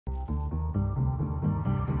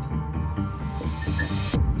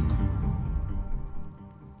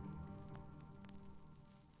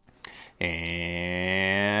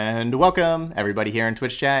And welcome everybody here in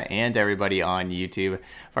Twitch chat and everybody on YouTube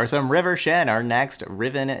for some Riven Shen, our next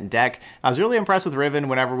Riven deck. I was really impressed with Riven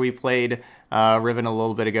whenever we played Riven a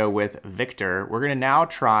little bit ago with Victor. We're going to now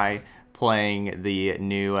try playing the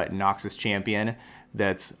new Noxus champion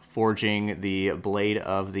that's forging the Blade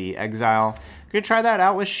of the Exile. Going to try that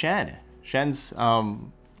out with Shen. Shen's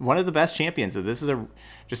one of the best champions. This is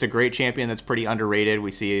just a great champion that's pretty underrated.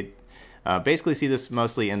 We see it. Basically see this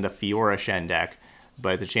mostly in the Fiora Shen deck,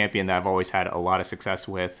 but it's a champion that I've always had a lot of success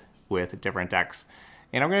with different decks.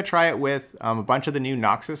 And I'm going to try it with a bunch of the new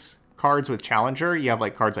Noxus cards with Challenger. You have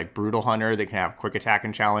like cards like Brutal Hunter that can have Quick Attack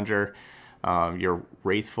and Challenger, your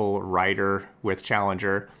Wraithful Rider with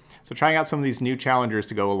Challenger. So trying out some of these new Challengers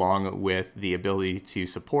to go along with the ability to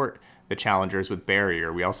support the Challengers with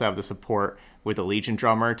Barrier. We also have the support with the Legion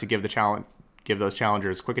Drummer to give those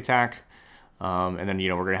Challengers Quick Attack. And then,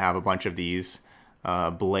 we're going to have a bunch of these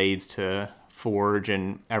blades to forge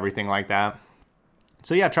and everything like that.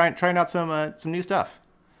 So yeah, trying out some new stuff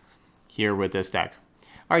here with this deck.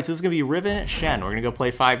 All right, so this is going to be Riven Shen. We're going to go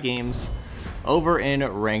play 5 games over in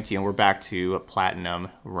ranked. We're back to Platinum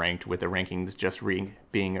ranked with the rankings just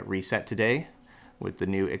being reset today with the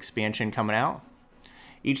new expansion coming out.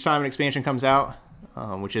 Each time an expansion comes out,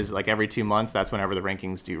 which is like every 2 months, that's whenever the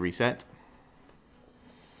rankings do reset.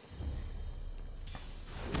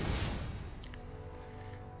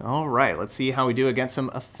 All right, let's see how we do against some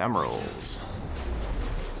ephemerals.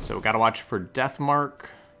 So we got to watch for Deathmark.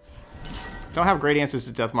 Don't have great answers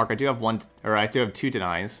to Deathmark. I do have 2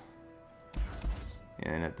 denies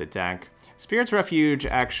in the deck. Spirit's Refuge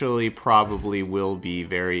actually probably will be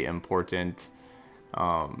very important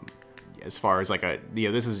as far as like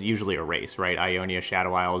this is usually a race, right? Ionia,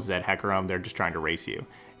 Shadow Isle, Zed, Hecarim, they're just trying to race you.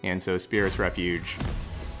 And so Spirit's Refuge,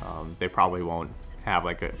 they probably won't have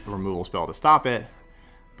like a removal spell to stop it,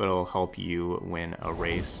 but it'll help you win a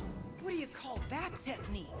race. What do you call that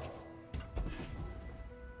technique?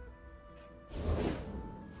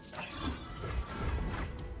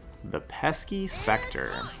 The Pesky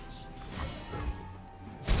Spectre.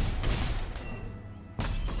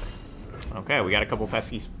 Okay, we got a couple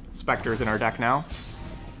Pesky Spectres in our deck now.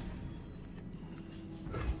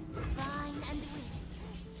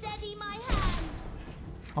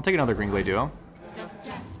 I'll take another Greenglade Duo. Does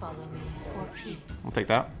death follow me or peace? I'll take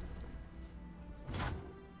that.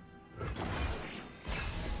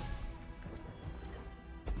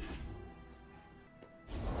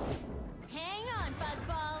 Hang on,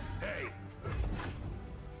 Fuzzball. Hey.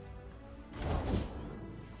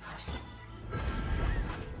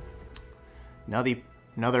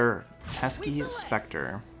 Another Pesky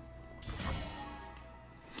Spectre.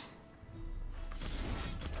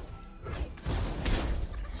 I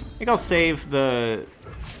think I'll save the...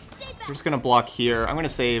 We're just going to block here. I'm going to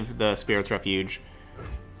save the Spirit's Refuge.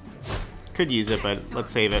 Could use it, but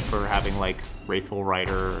let's save it for having, like, Wraithful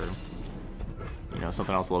Rider or,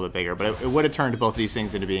 something else a little bit bigger. But it would have turned both of these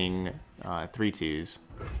things into being 3/2s.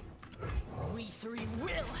 We 3 will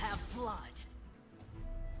have blood.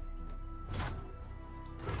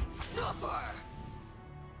 Suffer.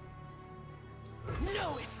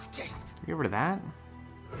 No escape. Get rid of that.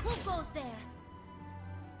 Who goes there?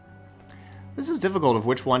 This is difficult of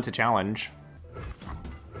which one to challenge.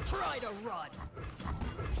 Try to run.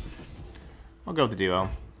 I'll go with the duo.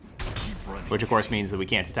 Which of course means that we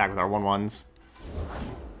can't attack with our 1/1s.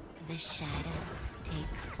 The shadows take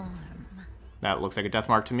form. That looks like a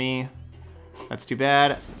Deathmark to me. That's too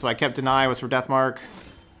bad. So I kept Deny was for Deathmark.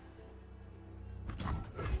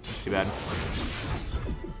 That's too bad.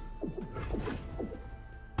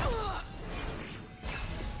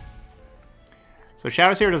 So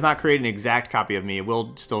Shadow Seer does not create an exact copy of me. It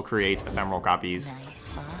will still create ephemeral copies. Night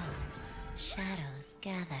falls, shadows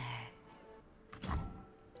gather.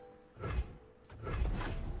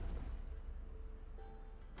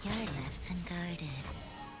 You're left unguarded.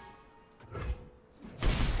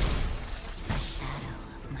 The shadow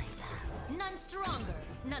of my power. None stronger,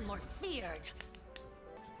 none more feared.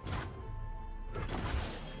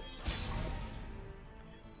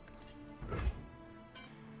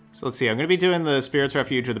 So let's see. I'm going to be doing the Spirit's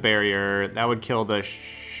Refuge or the Barrier. That would kill the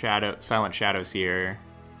Silent Shadow Seer.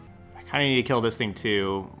 I kind of need to kill this thing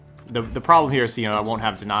too. The problem here is, I won't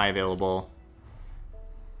have Deny available.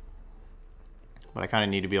 But I kind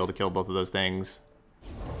of need to be able to kill both of those things.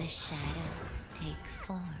 The shadows take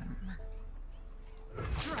form.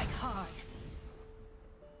 Strike hard.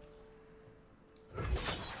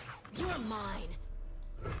 You're mine.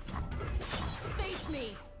 Face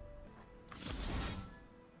me.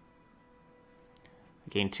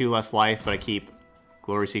 I gain 2 less life, but I keep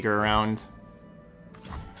Glory Seeker around.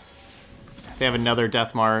 They have another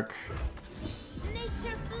death mark.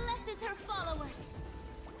 Nature blesses her followers.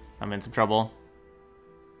 I'm in some trouble.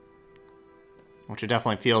 Which it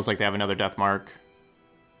definitely feels like they have another death mark.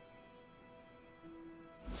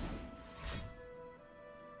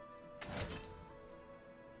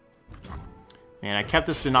 Man, I kept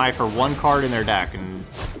this deny for one card in their deck and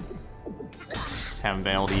just haven't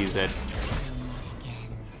been able to use it.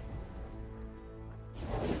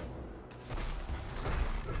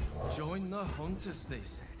 Join the hunters, they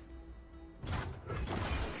said.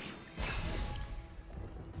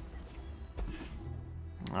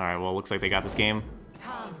 Alright, well, looks like they got this game.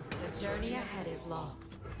 Come, the journey ahead is long.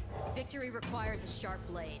 Victory requires a sharp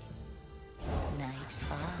blade. Night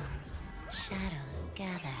falls, shadows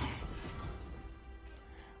gather.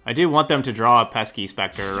 I do want them to draw a Pesky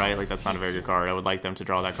Spectre, right? Like, that's not a very good card. I would like them to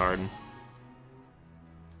draw that card.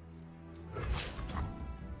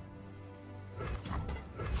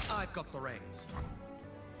 I've got the reins.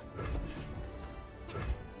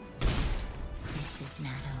 This is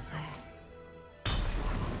not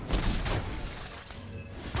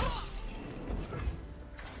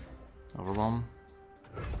over. Overwhelm.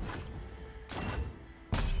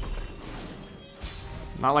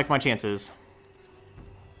 Not like my chances.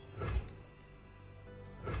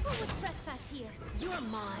 Who would trespass here? You're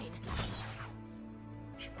mine.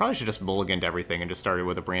 Probably should just mulliganed everything and just started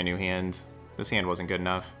with a brand new hand. This hand wasn't good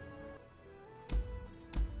enough.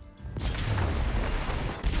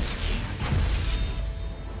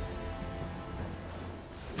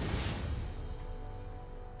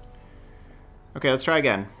 Okay, let's try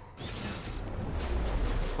again.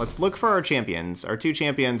 Let's look for our champions. Our two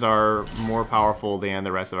champions are more powerful than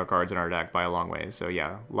the rest of our cards in our deck by a long way. So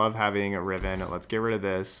yeah, love having a Riven. Let's get rid of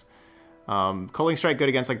this. Culling Strike good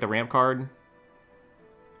against like the ramp card.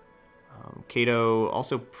 Kato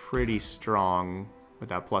also pretty strong with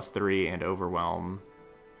that +3 and Overwhelm.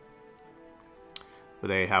 But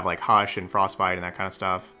they have like Hush and Frostbite and that kind of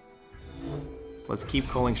stuff. Let's keep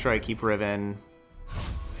Culling Strike, keep Riven.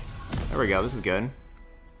 There we go, this is good.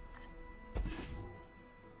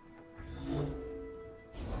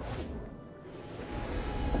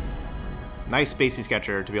 Nice Spacey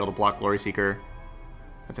Sketcher to be able to block Glory Seeker.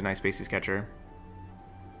 That's a nice Spacey Sketcher.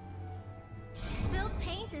 Spilled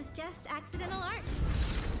paint is just accidental art.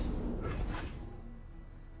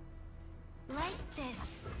 Like this.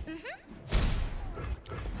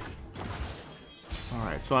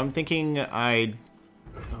 Alright, so I'm thinking oh,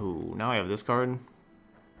 now I have this card.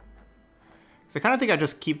 So I kind of think I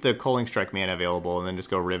just keep the Culling Strike mana available and then just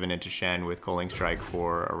go Riven into Shen with Culling Strike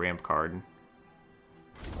for a ramp card.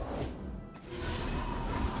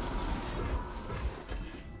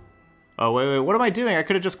 Oh, wait, what am I doing? I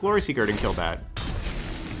could have just Glory Seekered and killed that.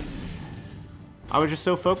 I was just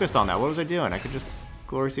so focused on that. What was I doing? I could just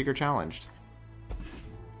Glory Seeker challenged.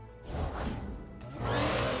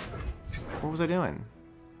 What was I doing?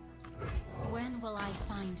 When will I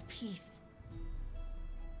find peace?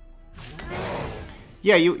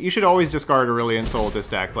 Yeah, you should always discard Aurelion Soul with this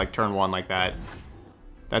deck, like turn 1 like that.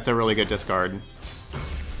 That's a really good discard.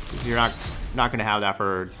 You're not going to have that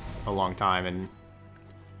for a long time, and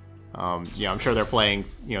yeah, I'm sure they're playing,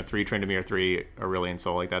 3 Tryndamere, 3 Aurelion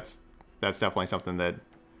Soul. Like that's definitely something that,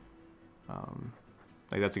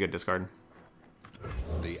 like that's a good discard.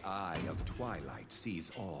 The eye of twilight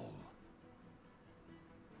sees all.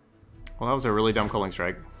 Well, that was a really dumb Culling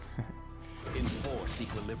Strike. Enforced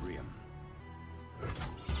equilibrium.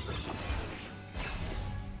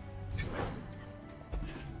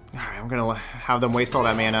 Alright, I'm gonna have them waste all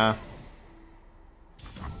that mana.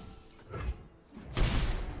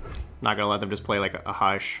 Not gonna let them just play like a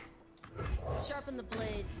Hush. Sharpen the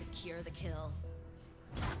blade, secure the kill.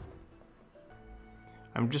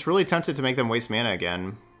 I'm just really tempted to make them waste mana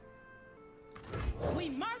again. We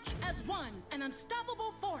march as one, an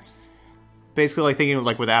unstoppable force. Basically like thinking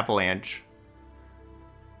like with Avalanche.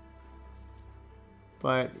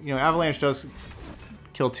 But, Avalanche does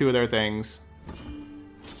kill 2 of their things.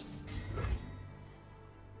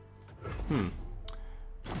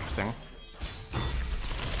 Interesting.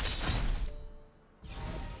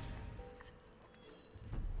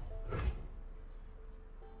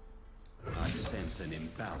 I sense an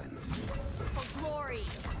imbalance. For glory.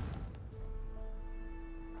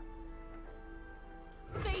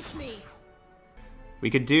 Face me. We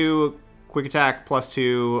could do Quick Attack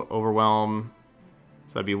 +2, Overwhelm.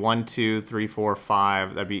 So that'd be 1, 2, 3, 4,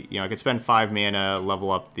 5. That'd be, I could spend 5 mana,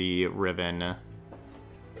 level up the Riven. No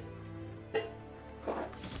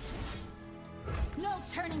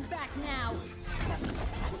turning back now.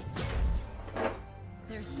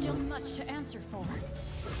 There's still much to answer for.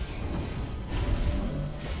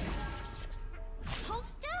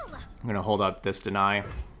 I'm gonna hold up this deny.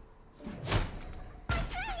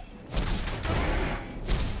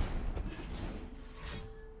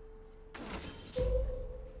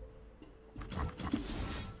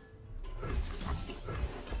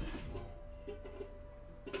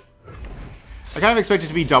 I kind of expect it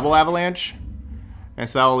to be double avalanche, and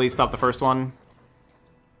so that'll at least stop the first one.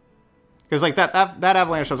 Because like that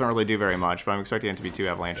avalanche doesn't really do very much, but I'm expecting it to be 2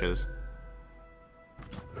 avalanches.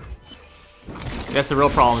 I guess the real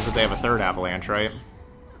problem is that they have a 3rd avalanche, right?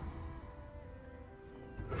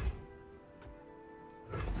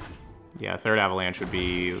 Yeah, 3rd avalanche would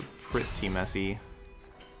be pretty messy.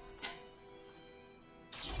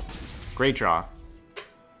 Great draw.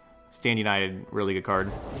 Stand United, really good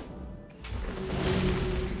card.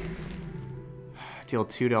 Deal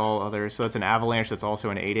 2 to all others, so that's an avalanche that's also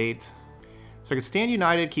an 8/8. So I could Stand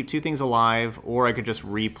United, keep 2 things alive, or I could just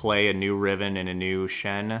replay a new Riven and a new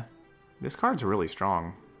Shen. This card's really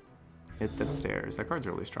strong. Hit that stairs. That card's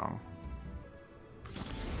really strong.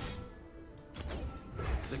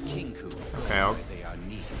 The Kinku. Okay, They are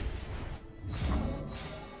needed.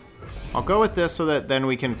 I'll go with this so that then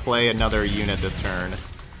we can play another unit this turn.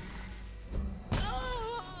 To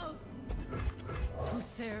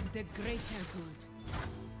serve the greater good.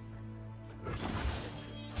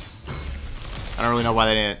 I don't really know why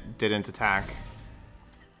they didn't attack.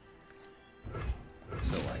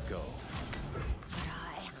 So I go.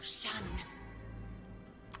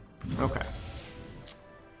 Okay.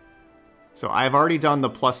 So I've already done the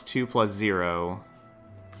 +2/+0.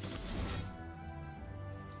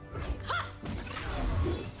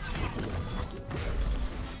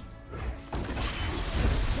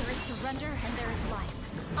 There is surrender and there is life.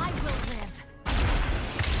 I will live.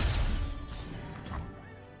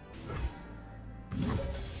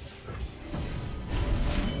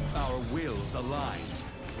 Our wills align.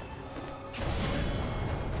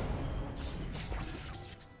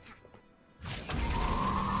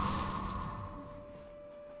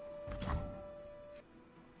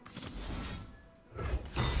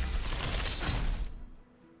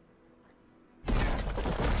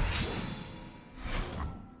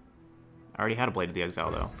 I already had a Blade of the Exile,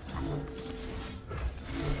 though.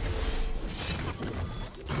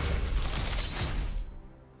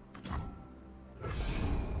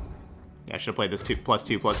 Yeah, I should have played this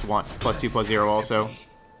 +2/+0 also.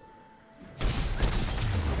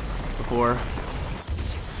 Before.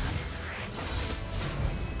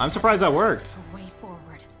 I'm surprised that worked. A way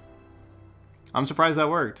forward. I'm surprised that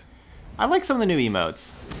worked. I like some of the new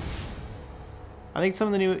emotes. I think some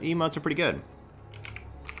of the new emotes are pretty good.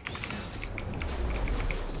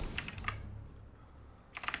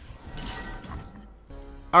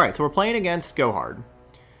 Alright, so we're playing against Go Hard.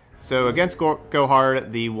 So against Go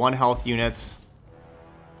Hard, the 1 health units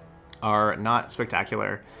are not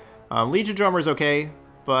spectacular. Legion Drummer is okay,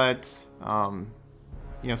 but you know,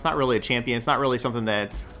 it's not really a champion. It's not really something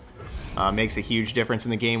that makes a huge difference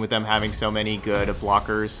in the game with them having so many good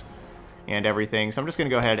blockers and everything. So I'm just going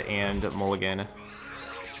to go ahead and mulligan.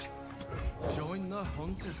 Join the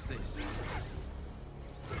hunters, they say.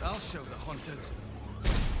 I'll show the hunters.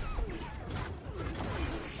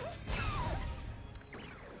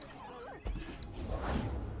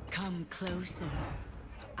 Come closer.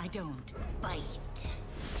 I don't bite.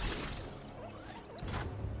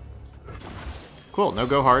 Cool, no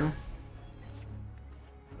Go Hard.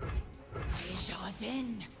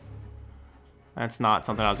 Desjardins. That's not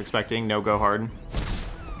something I was expecting. No Go Hard.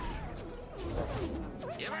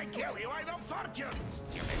 If I kill you, I don't fortune,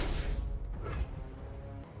 stupid.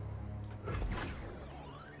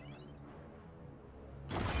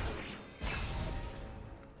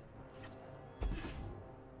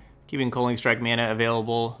 Keeping Culling Strike mana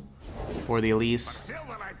available for the Elise.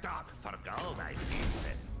 Silver I thought, for gold I used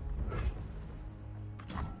it.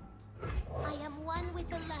 I am one with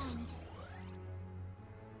the land.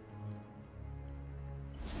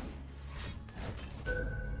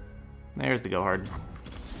 There's the Go Hard.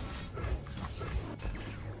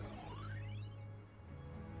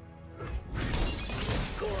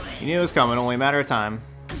 You knew it was coming, only a matter of time.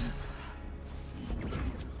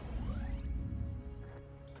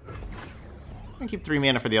 I'm gonna keep 3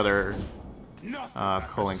 mana for the other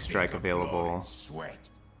Culling Strike available. Sweat.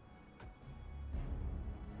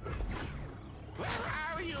 Where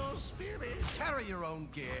are you, spirit? Carry your own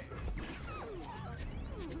gear.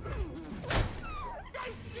 I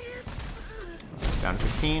see it. Down to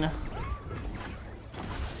 16.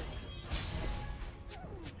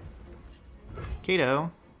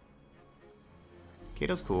 Kato.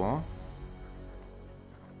 Kato's cool.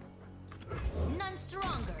 None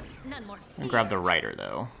stronger, none more I'm gonna grab the Rider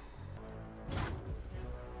though.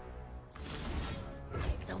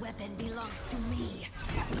 weapon belongs to me.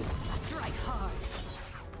 Strike hard.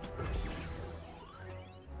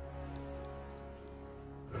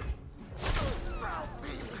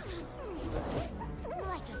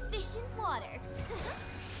 Like a fish in water.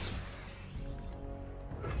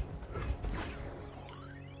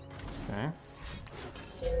 Okay.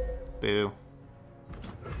 Boo.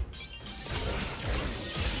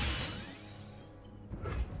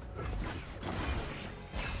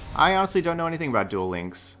 I honestly don't know anything about Duel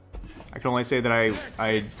Links. I can only say that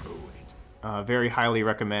I very highly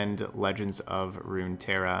recommend Legends of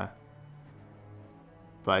Runeterra.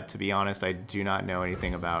 But to be honest, I do not know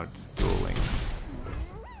anything about Duel Links.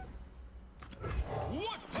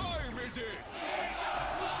 What time is it?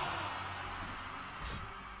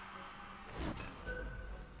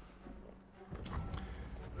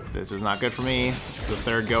 This is not good for me. It's the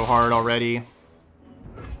third go hard already.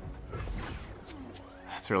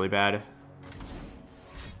 That's really bad.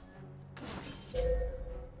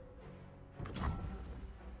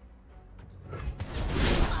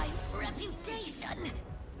 My reputation.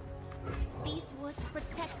 These woods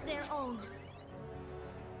protect their own.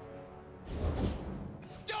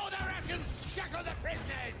 Stow the rations! Shackle the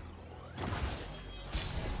prisoners!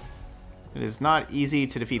 It is not easy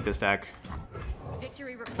to defeat this deck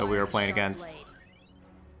Victory that we were requires a playing sharp against. blade.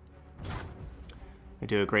 They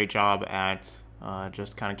do a great job at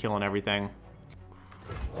just kind of killing everything.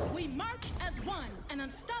 We march as one, an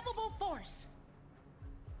unstoppable force.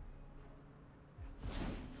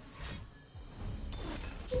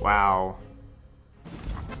 Wow.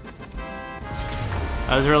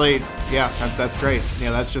 That was really, yeah, that's great. You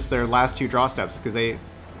know, that's just their last two draw steps because they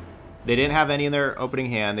didn't have any in their opening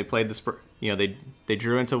hand. They played the, you know, they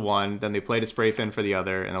drew into one, then they played a spray fin for the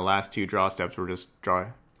other, and the last two draw steps were just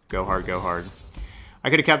go hard, go hard. I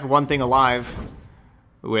could have kept one thing alive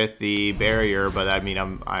with the barrier, but I mean,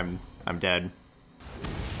 I'm dead.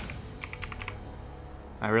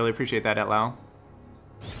 I really appreciate that, Etlau.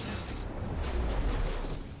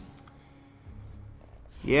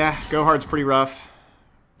 Yeah, go hard's pretty rough.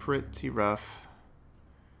 Pretty rough.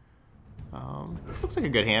 This looks like a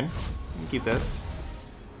good hand. You can keep this.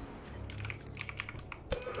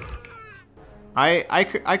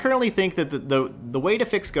 I currently think that the way to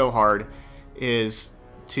fix go hard is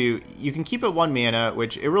to, you can keep it 1 mana,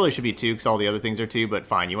 which it really should be 2 because all the other things are 2, but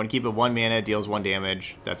fine. You want to keep it 1 mana, deals 1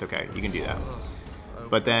 damage. That's okay. You can do that.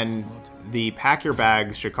 But then the pack your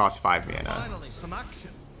bags should cost 5 mana. Finally, some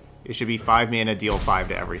action. It should be 5 mana, deal 5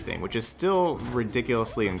 to everything, which is still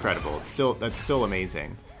ridiculously incredible. That's still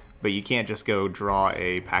amazing. But you can't just go draw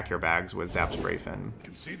a pack your bags with Zap Spray Fin. You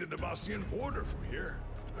can see the Demacian border from here.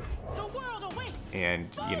 The world awaits. And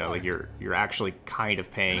you know, like you're actually kind of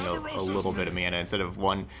paying a little bit of mana instead of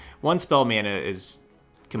one spell mana is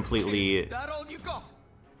completely. Is that all you got?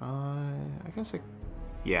 I guess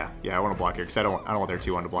yeah, I want to block here because I don't want their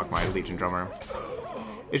 2/1 to block my Legion Drummer.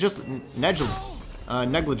 It's just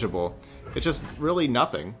negligible. It's just really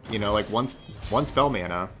nothing. You know, like one spell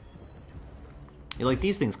mana. You know, like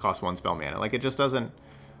these things cost 1 spell mana. Like it just doesn't.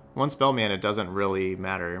 1 spell mana doesn't really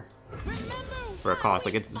matter for a cost.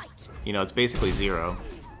 Like it's you know, it's basically 0.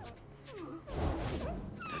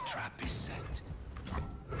 The trap is set.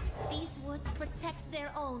 These woods protect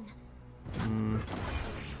their own.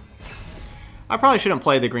 I probably shouldn't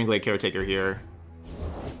play the Greenglade Caretaker here.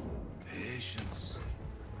 Patience.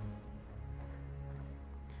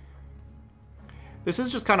 This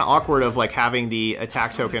is just kind of awkward of like having the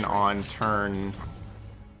attack token on turn.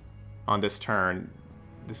 On this turn,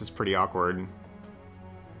 this is pretty awkward.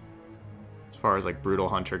 As far as like Brutal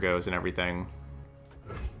Hunter goes and everything.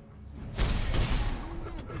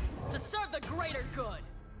 To serve the greater good.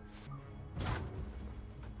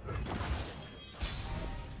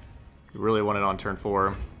 You really want it on turn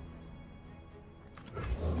 4.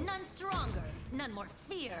 None stronger, none more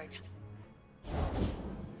feared.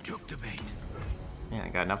 Took the bait. Yeah, I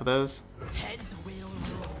got enough of those. Heads will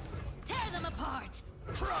roll. Tear them apart.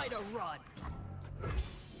 Try to run.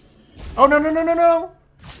 Oh no no no no no!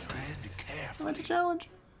 Tread I carefully. went to challenge.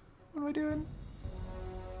 What am I doing?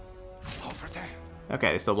 Over there.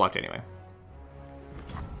 Okay, they still blocked anyway.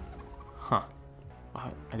 Huh.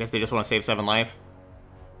 I guess they just want to save 7 life.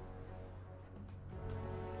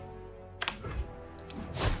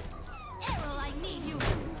 Errol, I need you.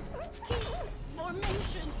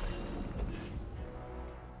 Formation.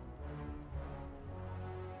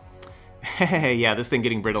 Yeah, this thing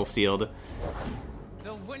getting brittle sealed.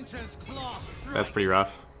 The winter's claw strikes. That's pretty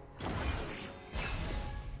rough.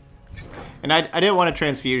 And I didn't want to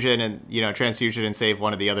transfusion and, you know, transfusion and save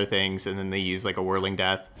one of the other things, and then they use like a Whirling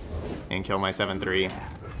Death and kill my 7/3.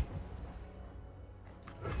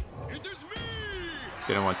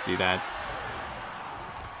 Didn't want to do that.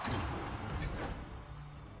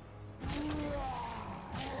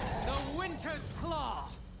 The Winter's Claw.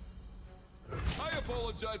 I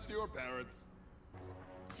apologize to your parents.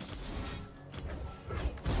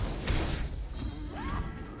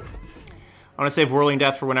 I want to save Whirling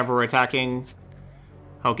Death for whenever we're attacking.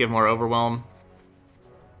 Help give more Overwhelm.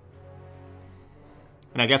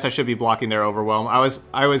 And I guess I should be blocking their Overwhelm. I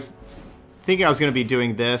was thinking I was going to be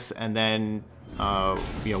doing this and then,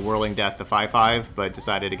 you know, Whirling Death to 5/5, but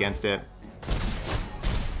decided against it.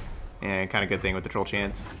 And kind of good thing with the Troll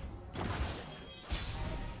Chance.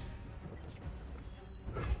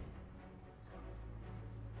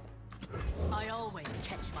 I always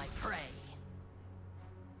catch my prey.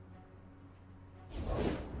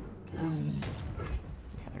 Yeah,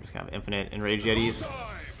 they're just kind of infinite Enraged Yetis.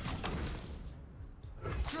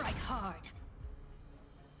 Strike hard.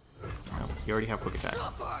 Oh, you already have quick attack.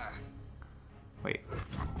 Suffer. Wait.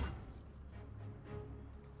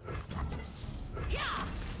 Yeah.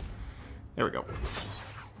 There we go.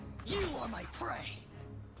 You are my prey.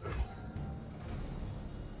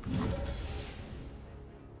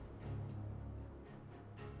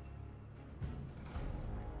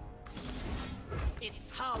 Its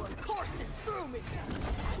power courses through me.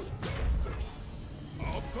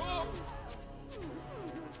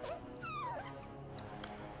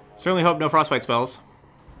 Certainly hope no Frostbite spells.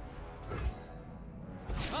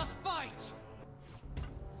 A fight.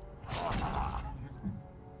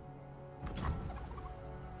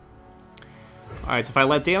 Alright, so if I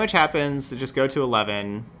let damage happen, so just go to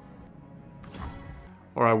 11.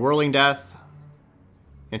 Or a Whirling Death.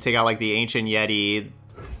 And take out like the Ancient Yeti.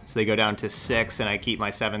 So they go down to 6 and I keep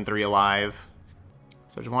my 7/3 alive.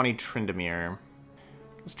 So Jawani Tryndamere.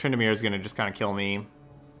 This Tryndamere is going to just kind of kill me.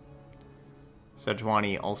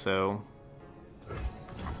 Sejuani also.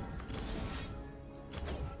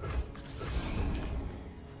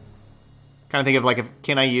 Kind of think of like,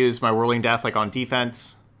 can I use my Whirling Death like on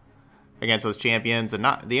defense against those champions? And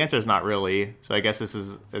not, the answer is not really. So I guess this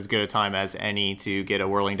is as good a time as any to get a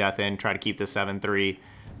Whirling Death in, try to keep the 7/3,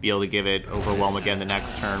 be able to give it Overwhelm again the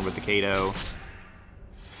next turn with the Kato.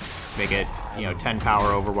 Make it, you know, 10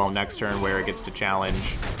 power Overwhelm next turn where it gets to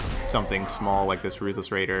challenge something small like this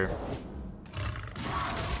Ruthless Raider.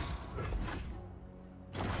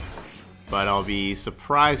 But I'll be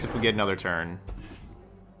surprised if we get another turn.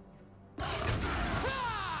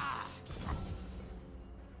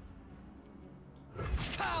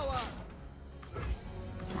 Power.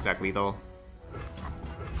 Exact lethal.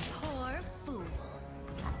 Poor fool.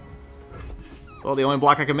 Well, the only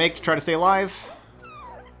block I can make to try to stay alive.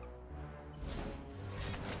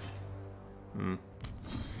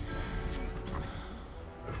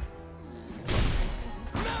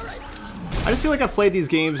 I just feel like I've played these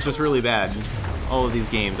games just really bad. All of these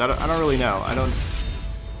games. I don't really know. I don't...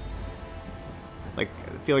 Like,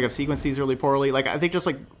 I feel like I've sequenced these really poorly. Like, I think just,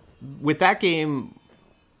 like, with that game,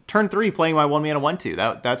 turn 3 playing my 1-mana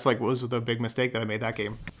 1/2. That's, like, was the big mistake that I made that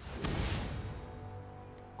game.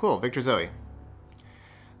 Cool. Victor Zoe.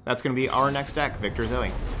 That's going to be our next deck, Victor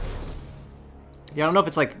Zoe. Yeah, I don't know if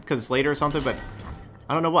it's, like, because it's later or something, but...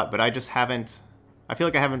 I don't know what, but I just haven't... I feel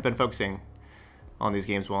like I haven't been focusing on these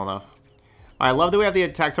games well enough. I love that we have the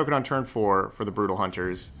attack token on turn 4 for the Brutal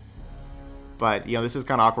Hunters. But, you know, this is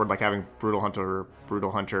kind of awkward, like having Brutal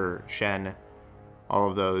Hunter, Shen, all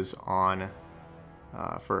of those on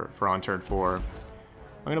for on turn 4. I'm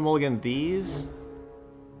going to mulligan these.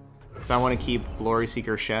 So I want to keep Glory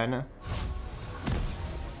Seeker Shen.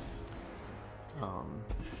 I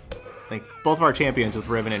think both of our champions with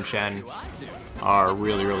Riven and Shen are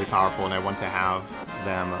really, really powerful, and I want to have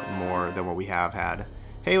them more than what we have had.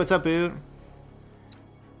 Hey, what's up, Boot?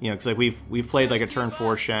 You know, because like we've played like a turn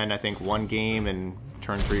 4 Shen, I think 1 game, and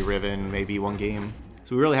turn 3 Riven, maybe 1 game.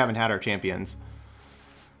 So we really haven't had our champions.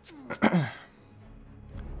 How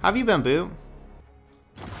have you been, Boot?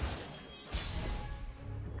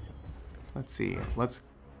 Let's see. Let's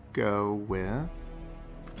go with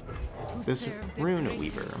this Rune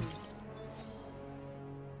Weaver.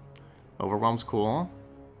 Overwhelm's cool.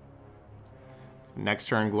 Next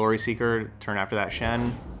turn, Glory Seeker. Turn after that,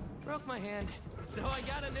 Shen. Broke my hand, so I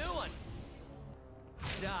got a new one.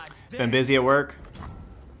 Dodge this. Been busy at work?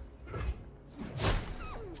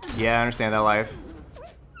 Yeah, I understand that life.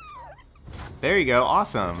 There you go.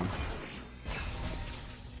 Awesome.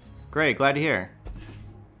 Great. Glad to hear.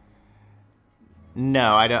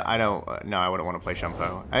 No, I don't. No, I wouldn't want to play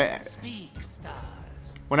Shunpo. Speak,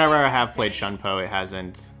 stars. Whenever I have played Shunpo, it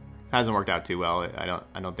hasn't worked out too well. I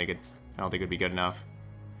don't think it'd be good enough.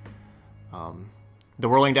 the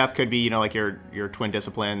Whirling Death could be, you know, like your Twin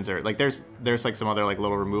Disciplines, or like there's like some other like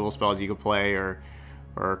little removal spells you could play, or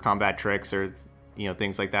combat tricks, or you know,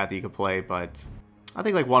 things like that you could play. But I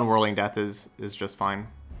think like one Whirling Death is just fine.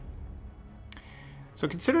 So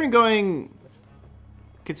considering going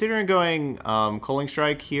Culling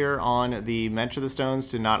Strike here on the Mensch of the Stones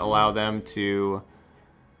to not allow them to.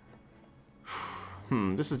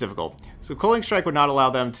 This is difficult. So Culling Strike would not allow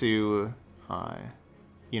them to,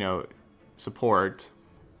 you know, support,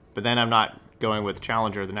 but then I'm not going with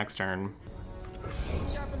Challenger the next turn.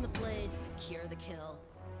 Sharpen the blades, secure the kill.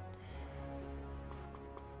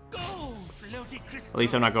 At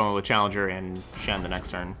least I'm not going with Challenger and Shen the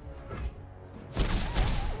next turn.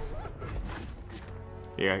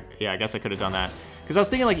 Yeah, I guess I could have done that. Because I was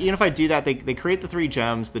thinking, like, even if I do that, they create the 3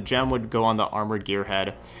 gems. The gem would go on the Armored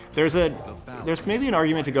Gearhead. There's maybe an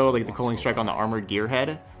argument to go like the Culling Strike on the Armored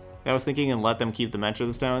Gearhead. I was thinking, and let them keep the Mensch of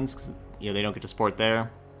the Stones, because you know they don't get to support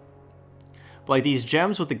there. But like these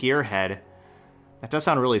gems with the Gearhead, that does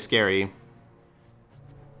sound really scary.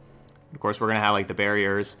 Of course, we're gonna have like the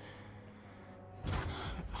barriers.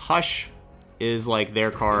 Hush is like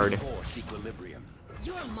their card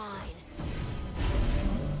You're mine.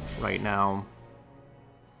 right now.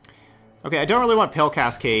 Okay, I don't really want Pale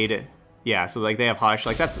Cascade. Yeah, so like they have Hush.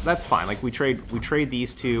 Like that's fine. Like we trade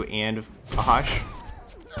these 2 and a Hush.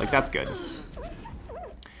 Like that's good.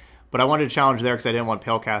 But I wanted to challenge there because I didn't want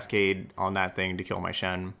Pale Cascade on that thing to kill my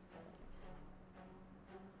Shen.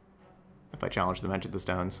 If I challenge the Mensch of the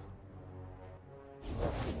Stones.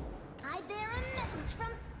 I bear a message from.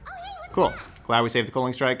 Oh, hey, what's Cool. that? Glad we saved the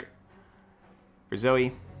Culling Strike for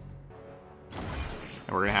Zoe.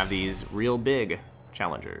 And we're gonna have these real big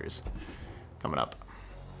challengers coming up.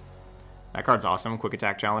 That card's awesome. Quick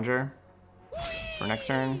Attack Challenger for next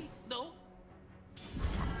turn.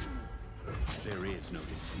 There is no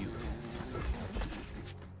dispute.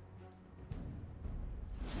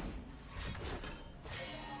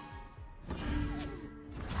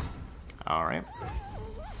 All right.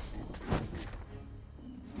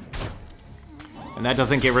 And that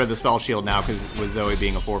doesn't get rid of the spell shield now, because with Zoe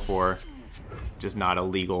being a 4/4, just not a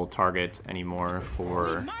legal target anymore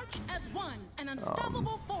for March as one, an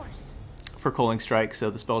unstoppable force. Culling Strike, so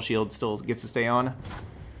the spell shield still gets to stay on.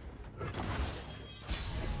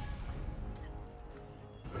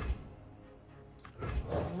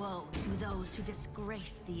 Woe to those who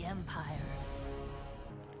disgrace the Empire.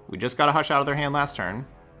 We just got a Hush out of their hand last turn.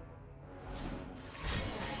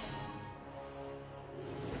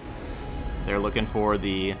 They're looking for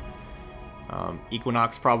the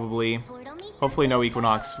Equinox, probably. Hopefully no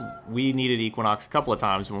Equinox. We needed Equinox a couple of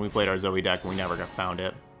times when we played our Zoe deck, and we never found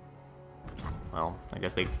it. Well, I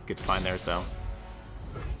guess they get to find theirs, though.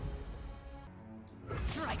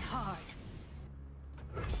 Strike hard.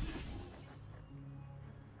 I'm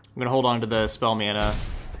going to hold on to the spell mana.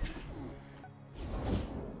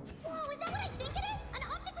 Whoa, is that what I think it is? An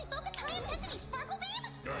optically focused high-intensity sparkle beam?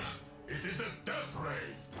 It is a death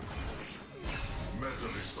ray.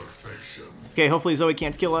 Metal is perfection. Okay, hopefully Zoe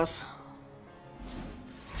can't kill us.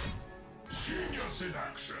 Genius in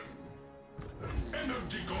action.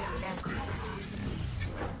 Energy core upgraded.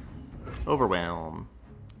 Overwhelm.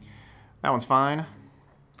 That one's fine.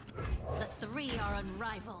 The 3 are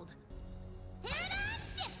unrivaled. Paradigm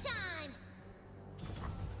shift time!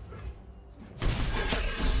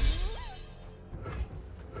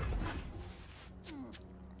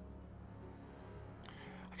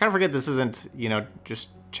 I kind of forget this isn't, you know, just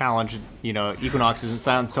challenge, you know, Equinox isn't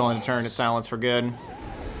silence till end of turn, it's silence for good.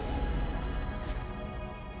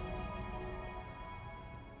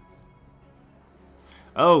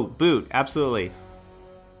 Oh, boot, absolutely.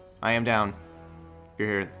 I am down. If you're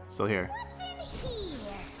here, still here. What's in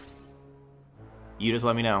here? You just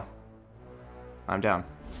let me know. I'm down.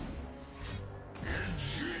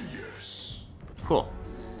 Genius. Cool.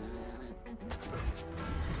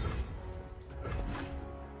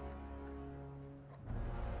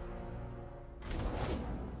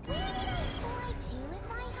 Where did I fly to if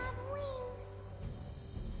I have wings?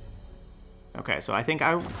 Okay, so I think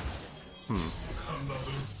I...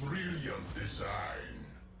 Another brilliant design.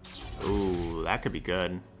 Ooh, that could be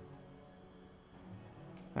good.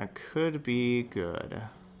 That could be good.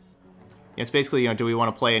 It's basically, you know, do we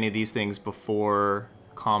want to play any of these things before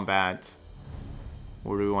combat,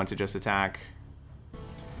 or do we want to just attack?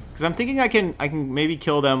 Because I'm thinking I can maybe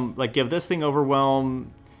kill them, like give this thing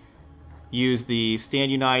Overwhelm, use the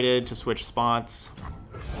Stand United to switch spots.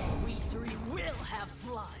 We 3 will have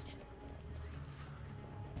blood.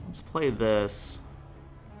 Let's play this.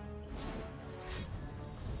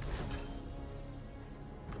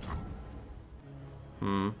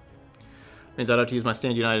 Means I don't have to use my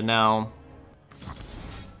Stand United now.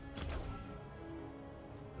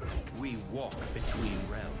 We walk between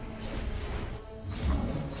realms.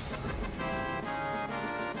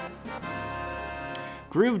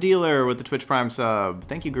 Groove Dealer with the Twitch Prime sub.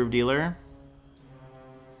 Thank you, Groove Dealer.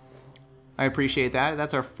 I appreciate that.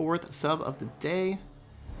 That's our 4th sub of the day.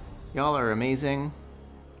 Y'all are amazing.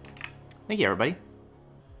 Thank you, everybody.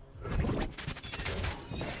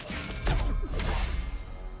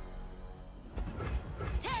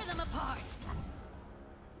 Tear them apart.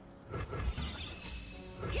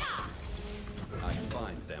 Yeah. I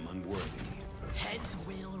find them unworthy. Heads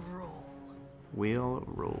will roll. We'll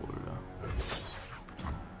roll.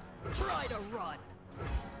 Try to run.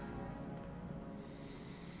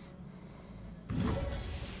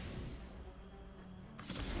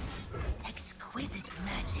 Exquisite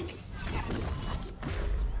magics.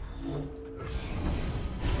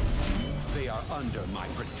 They are under my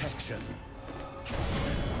protection.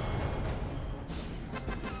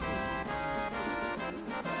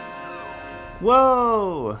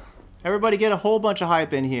 Whoa! Everybody get a whole bunch of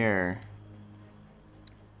hype in here.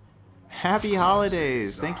 Happy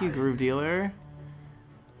holidays. Thank you, Groove Dealer.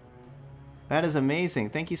 That is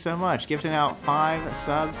amazing. Thank you so much. Gifting out 5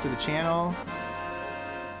 subs to the channel.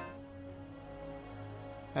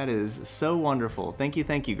 That is so wonderful. Thank you,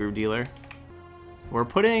 Groove Dealer. We're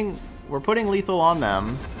putting lethal on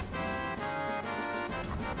them.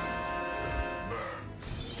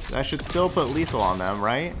 That should still put lethal on them,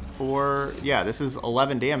 right? Yeah, this is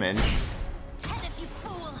 11 damage. You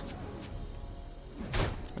fool.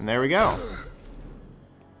 And there we go.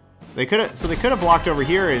 They could have blocked over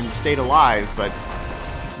here and stayed alive, but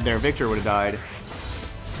their Victor would have died.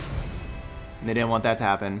 And they didn't want that to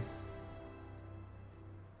happen.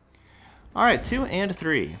 Alright, 2 and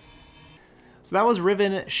 3. So that was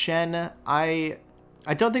Riven Shen. I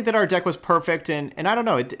don't think that our deck was perfect, and I don't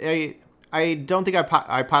know. I don't think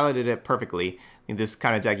I piloted it perfectly. I think this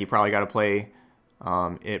kind of deck you probably got to play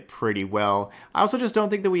it pretty well. I also just don't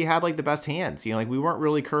think that we had like the best hands. You know, like we weren't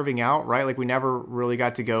really curving out, right? Like we never really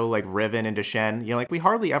got to go like Riven into Shen. You know, like we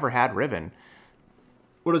hardly ever had Riven.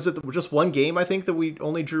 What is it? Just one game, I think, that we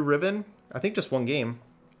only drew Riven? I think just one game.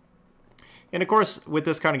 And of course, with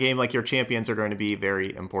this kind of game, like your champions are going to be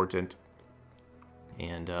very important.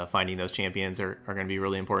 And finding those champions are going to be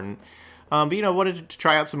really important. But, you know, wanted to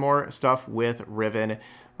try out some more stuff with Riven.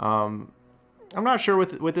 I'm not sure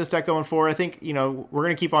with this deck going forward. I think, you know, we're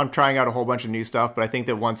going to keep on trying out a whole bunch of new stuff. But I think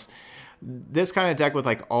that once this kind of deck with,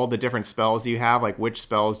 like, all the different spells you have, like, which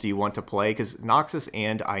spells do you want to play? Because Noxus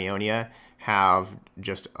and Ionia have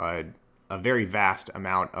just a very vast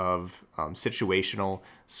amount of situational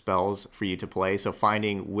spells for you to play. So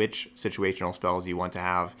finding which situational spells you want to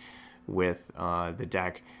have with the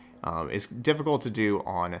deck is difficult to do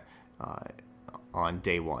on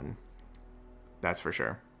day one. That's for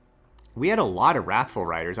sure. We had a lot of Wrathful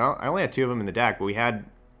Riders. I only had 2 of them in the deck, but we had,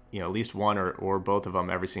 you know, at least one or both of them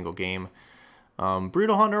every single game.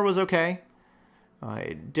 Brutal Hunter was okay.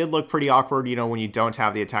 It did look pretty awkward, you know, when you don't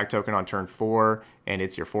have the attack token on turn 4 and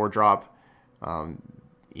it's your 4-drop.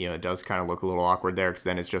 You know, it does kind of look a little awkward there because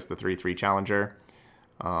then it's just the 3/3 challenger.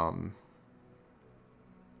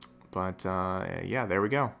 Yeah, there we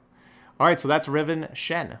go. All right, so that's Riven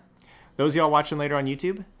Shen. Those of y'all watching later on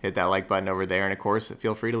YouTube, hit that like button over there. And of course,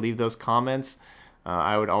 feel free to leave those comments.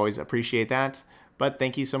 I would always appreciate that. But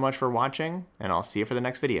thank you so much for watching, and I'll see you for the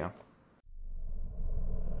next video.